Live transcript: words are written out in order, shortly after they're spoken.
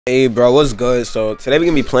Hey bro, what's good? So today we're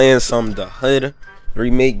gonna be playing some DaHood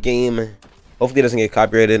remake game. Hopefully it doesn't get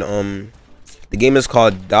copyrighted. The game is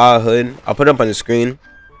called DaHood. I'll put it up on the screen.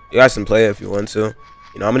 You guys can play it if you want to.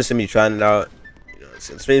 You know, I'm just gonna be trying it out. You know,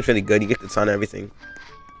 it's really good. You get the ton of everything.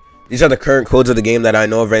 These are the current codes of the game that I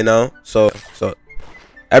know of right now. So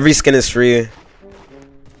every skin is free.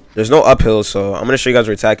 There's no uphill, so I'm gonna show you guys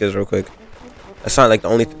where attack is real quick. That's not like the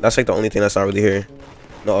only. That's like the only thing that's not really here.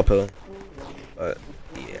 No uphill. But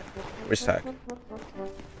yeah, where's attack? Let me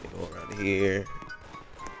go around here.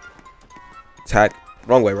 Attack.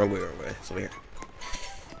 Wrong way. It's over here.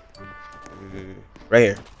 Right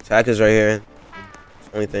here. Attack is right here. It's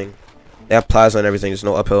the only thing. They have plaza and everything. There's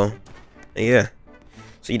no uphill. And yeah.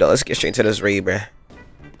 So you know, let's get straight to this raid, bruh.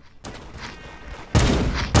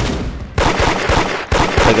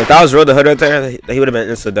 Like if that was real DaHood right there, he would have been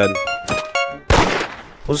insta dead.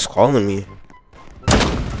 Who's calling me?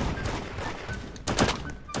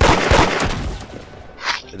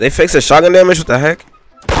 Did they fix the shotgun damage? What the heck?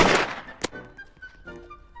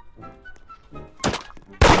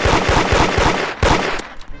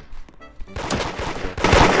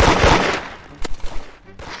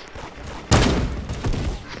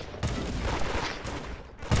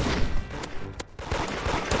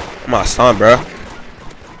 My son, bro.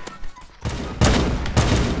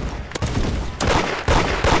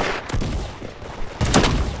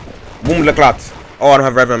 Boom, the clock. Oh, I don't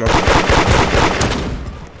have rev ammo.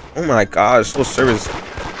 Oh my gosh, so serious.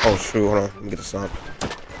 Oh shoot, hold on. Let me get the stomp.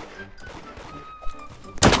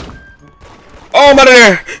 Oh, I'm out of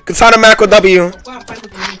there. Katana macro W.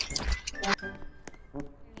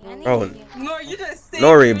 Oh,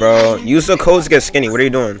 Nori, bro. Use the codes to get skinny. What are you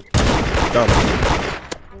doing? Jump.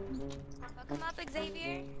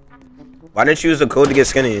 Why didn't you use the code to get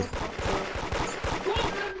skinny?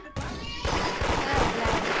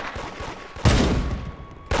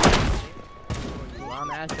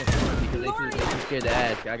 Scared to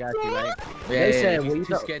ask. I got you, right? They said, well, you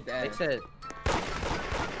scared to ask. They said,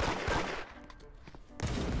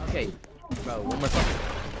 okay, bro, one more time.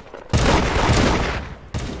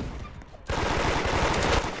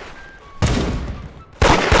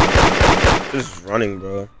 Just running,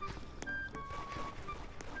 bro.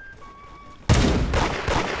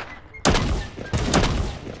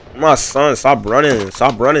 My son, stop running.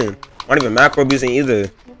 Stop running. I'm not even macro abusing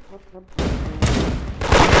either.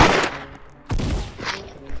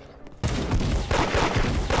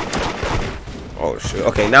 Oh shit.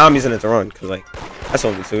 Okay, now I'm using it to run, cause like that's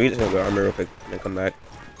only two. You just gonna go armor real quick and then come back.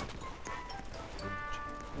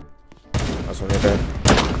 That's one right there.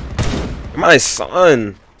 My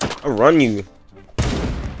son, I'll run you.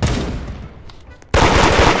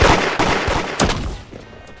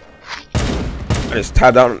 I just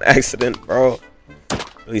tapped out on accident, bro.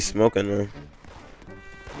 Really smoking, man.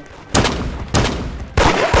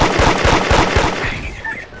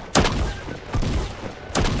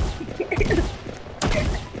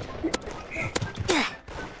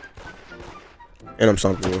 And I'm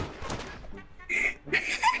stomping you.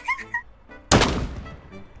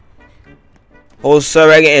 Whole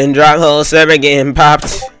server getting dropped, whole server getting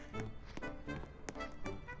popped.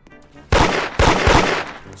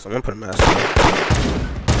 Someone put a mask on.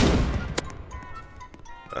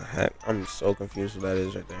 The heck? I'm so confused what that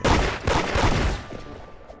is right there.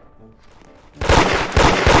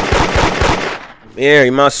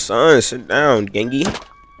 Mary, my son, sit down, Gengi.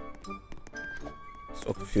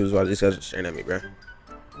 So confused why these guys are staring at me, bro.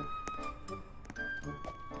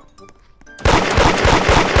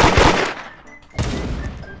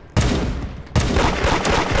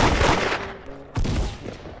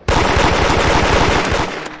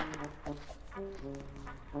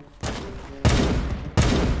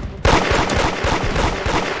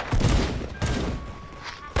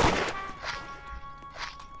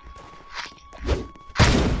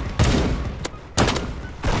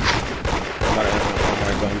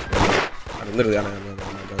 Literally, I don't know.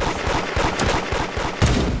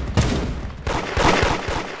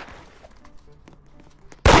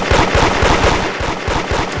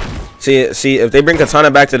 See, if they bring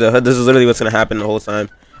Katana back to the hood, this is literally what's gonna happen the whole time.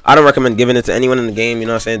 I don't recommend giving it to anyone in the game. You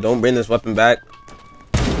know what I'm saying? Don't bring this weapon back.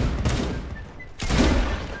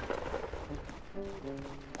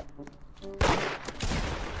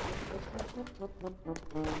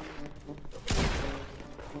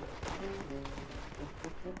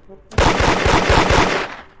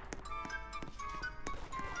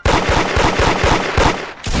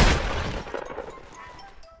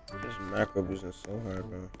 Macro boosting so hard,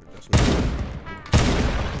 bro.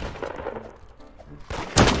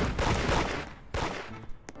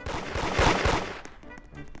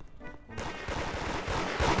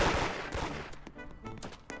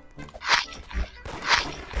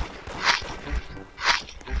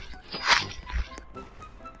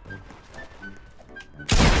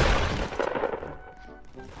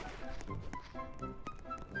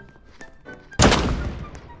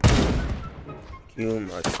 Cue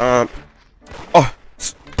my stomp. Oh.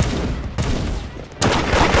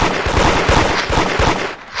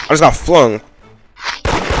 I just got flung.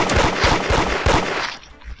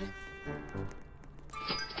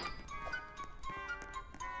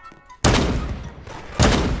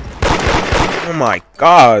 Oh my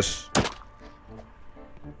gosh.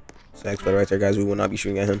 It's an expert right there, guys. We will not be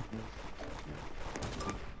shooting at him.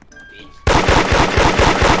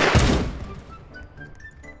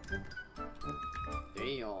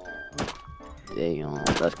 Damn,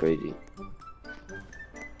 that's crazy.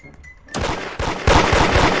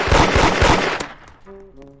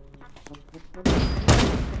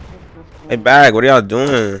 Hey, Bag, what are y'all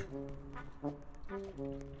doing?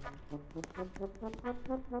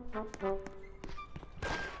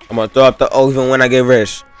 I'm gonna throw up the O even when I get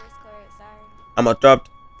rich. I'm gonna throw up.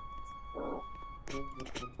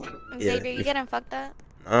 Xavier, you getting fucked up?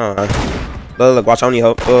 Look, watch, I don't need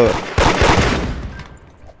help.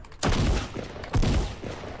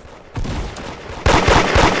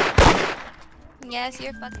 Yes,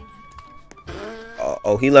 you're fucking.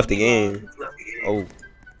 Oh, he left the game.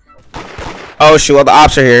 Oh shoot, all the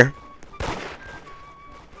ops are here.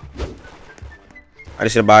 I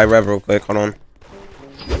just need to buy a rev real quick. Hold on.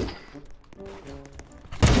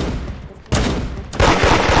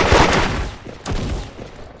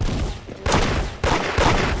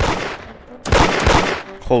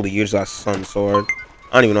 Holy, you just got sun sword.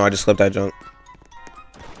 I don't even know. I just slipped that junk.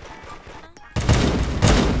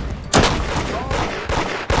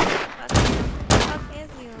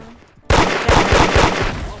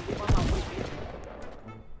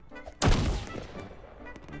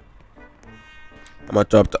 I'm gonna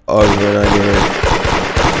throw up the when I get rich.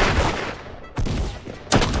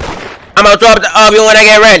 I'm gonna throw up the when I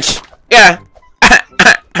get rich. Yeah.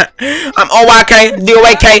 I'm OYK,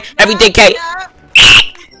 DOAK, everything K.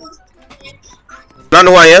 Not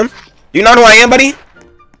know who I am? You not know who I am, buddy?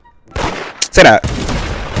 Say that.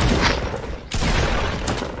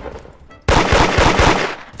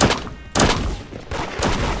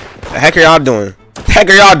 The heck are y'all doing? The heck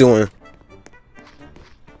are y'all doing?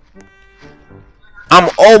 I'm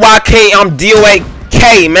OYK, I'm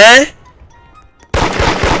DOAK, man.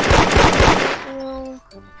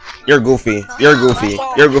 You're goofy. You're goofy.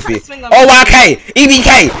 You're goofy. OYK,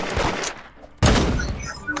 EBK.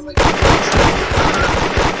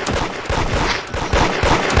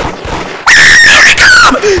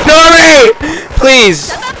 No way! Please.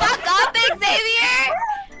 Shut the fuck up, Xavier.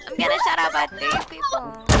 I'm gonna shut up at 3 people.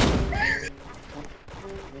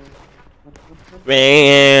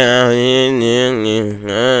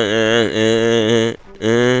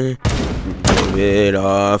 Give it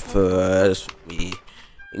off of us.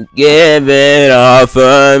 Give it off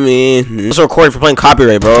of me. I'm also recording for playing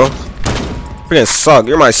copyright, bro. Freaking suck.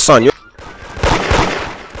 You're my son.